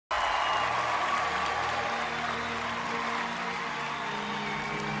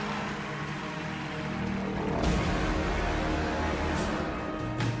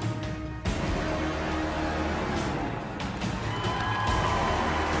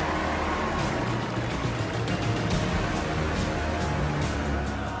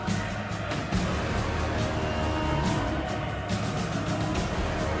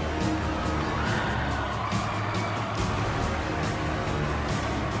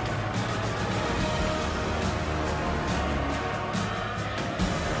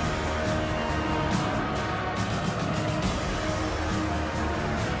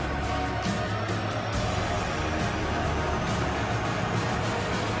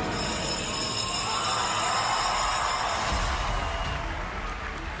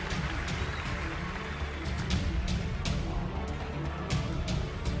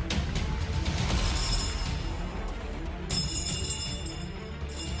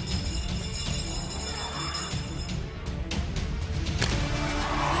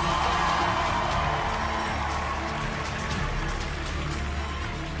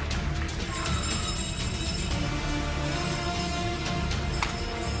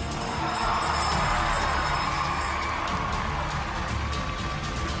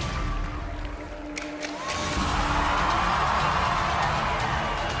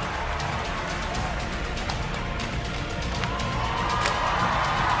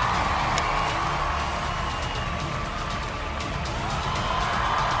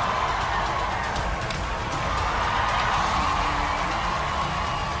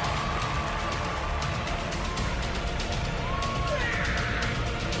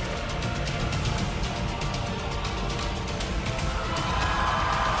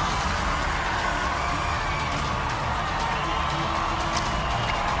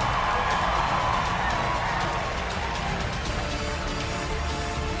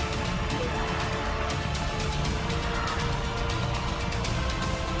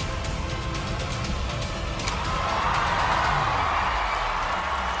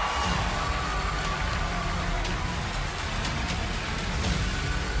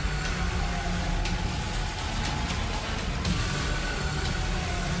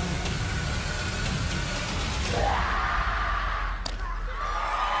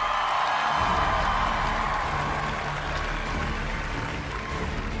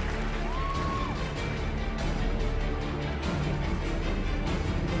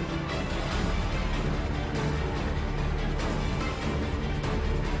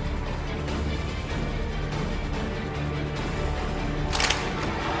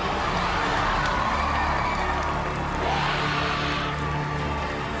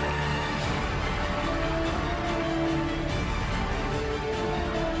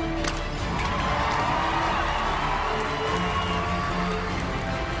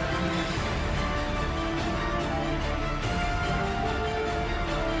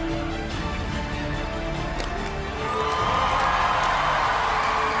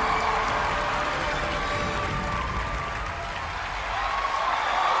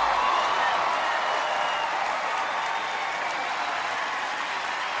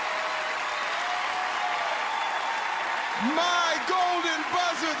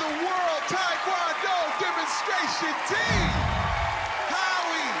Section T.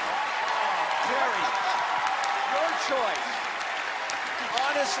 Howie. Jerry, your choice.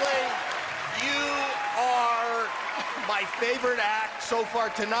 Honestly, you are my favorite act so far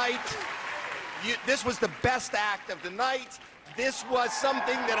tonight. This was the best act of the night. This was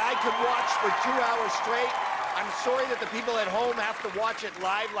something that I could watch for 2 hours straight. I'm sorry that the people at home have to watch it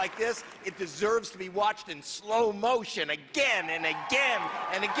live like this. It deserves to be watched in slow motion again and again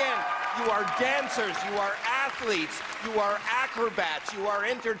and again. You are dancers, you are athletes, you are acrobats, you are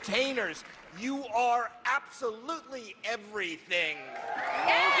entertainers. You are absolutely everything.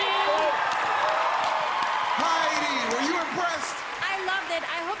 Thank you. Heidi, were you impressed? I loved it.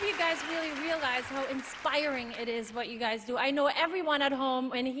 I hope you guys really realize how inspiring it is what you guys do. I know everyone at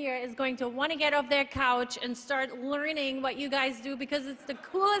home and here is going to want to get off their couch and start learning what you guys do because it's the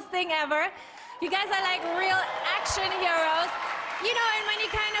coolest thing ever. You guys are like real action heroes. You know, and when you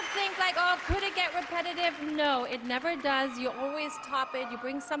kind of think like, oh, could it get repetitive? No, it never does. You always top it. You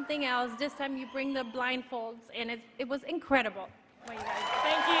bring something else. This time you bring the blindfolds, and it was incredible. What you guys did.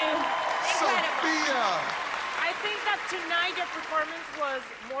 Thank you. Sophia. I think that tonight your performance was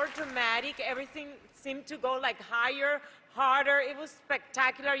more dramatic. Everything seemed to go like higher, harder. It was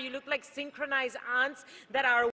spectacular. You look like synchronized ants that are